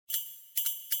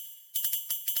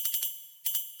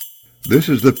This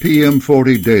is the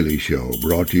PM40 Daily Show,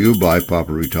 brought to you by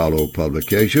Paperitalo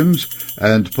Publications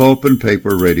and Pulp and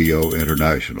Paper Radio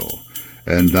International.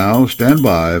 And now, stand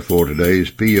by for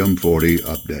today's PM40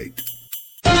 update.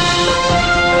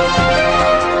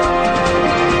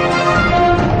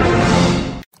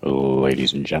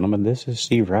 Ladies and gentlemen, this is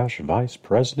Steve Roush, Vice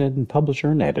President and Publisher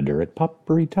and Editor at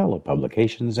Paperitalo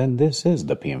Publications, and this is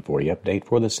the PM40 update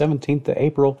for the 17th of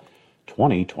April,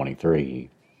 2023.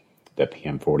 The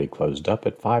PM40 closed up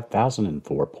at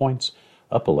 5,004 points,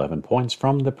 up 11 points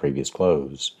from the previous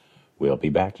close. We'll be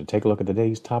back to take a look at the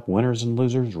day's top winners and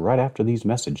losers right after these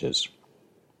messages.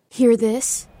 Hear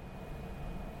this?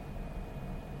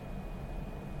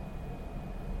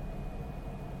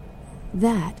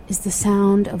 That is the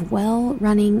sound of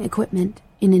well-running equipment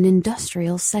in an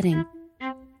industrial setting.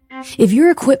 If your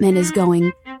equipment is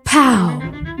going pow,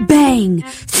 bang,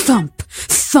 thump,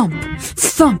 thump,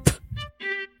 thump,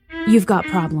 you've got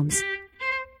problems.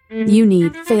 You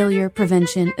need Failure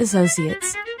Prevention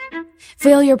Associates.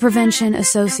 Failure Prevention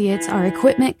Associates are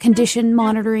equipment condition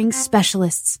monitoring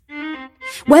specialists.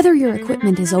 Whether your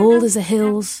equipment is old as the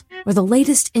hills or the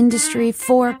latest Industry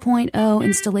 4.0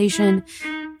 installation,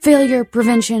 Failure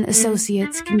Prevention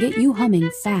Associates can get you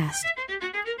humming fast.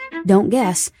 Don't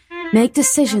guess. Make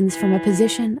decisions from a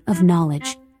position of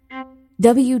knowledge.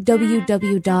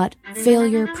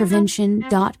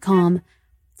 www.failureprevention.com.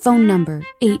 Phone number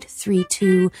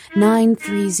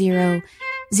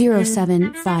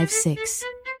 832-930-0756.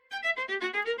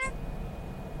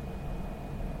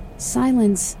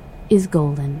 Silence is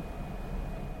golden.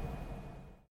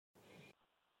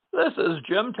 This is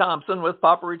Jim Thompson with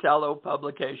Paperitalo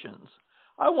Publications.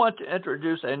 I want to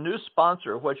introduce a new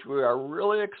sponsor which we are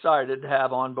really excited to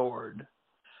have on board.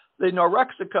 The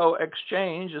Norexico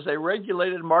Exchange is a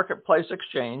regulated marketplace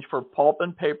exchange for pulp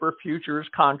and paper futures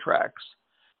contracts.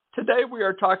 Today we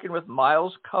are talking with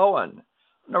Miles Cohen,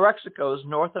 Norexico's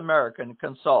North American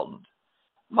consultant.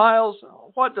 Miles,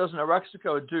 what does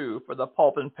Norexico do for the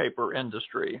pulp and paper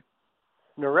industry?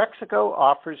 Norexico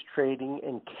offers trading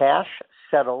in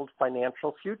cash-settled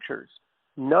financial futures.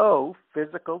 No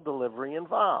physical delivery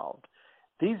involved.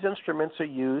 These instruments are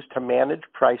used to manage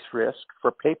price risk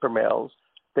for paper mills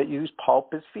that use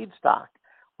pulp as feedstock.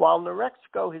 While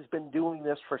Norexico has been doing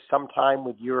this for some time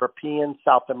with European,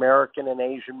 South American, and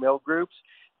Asian mill groups,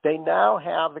 they now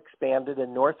have expanded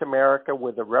in North America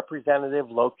with a representative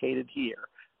located here.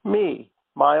 Me,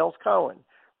 Miles Cohen.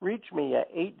 Reach me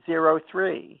at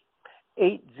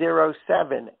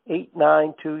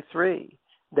 803-807-8923.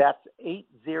 That's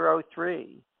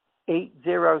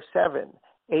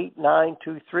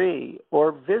 803-807-8923.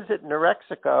 Or visit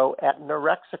Norexico at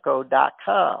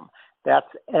norexico.com.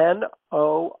 That's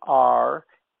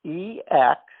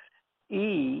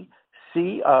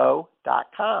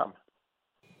NOREXECO.com.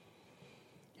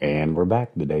 And we're back.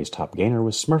 The day's top gainer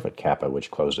was Smurfit Kappa, which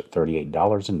closed at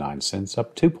 $38.09,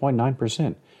 up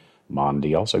 2.9%.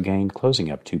 Mondi also gained,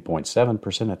 closing up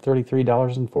 2.7% at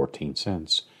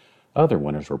 $33.14. Other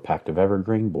winners were Pactiv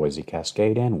Evergreen, Boise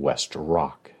Cascade, and West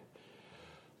Rock.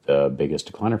 The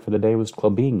biggest decliner for the day was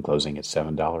Klabin, closing at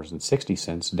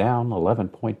 $7.60, down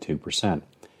 11.2%.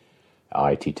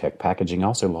 IT Tech Packaging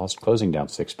also lost, closing down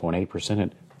 6.8%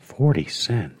 at 40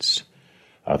 cents.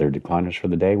 Other decliners for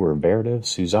the day were Veritiv,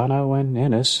 Suzano, and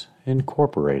Ennis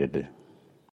Incorporated.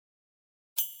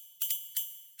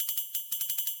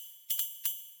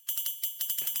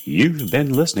 You've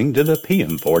been listening to the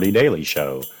PM40 Daily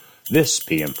Show. This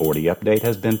PM40 update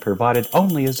has been provided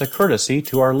only as a courtesy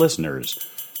to our listeners.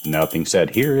 Nothing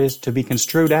said here is to be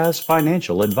construed as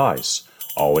financial advice.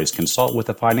 Always consult with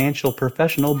a financial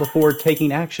professional before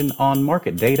taking action on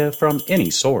market data from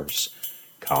any source.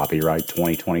 Copyright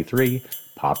 2023,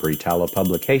 Paperitalo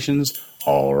Publications,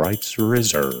 all rights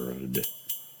reserved.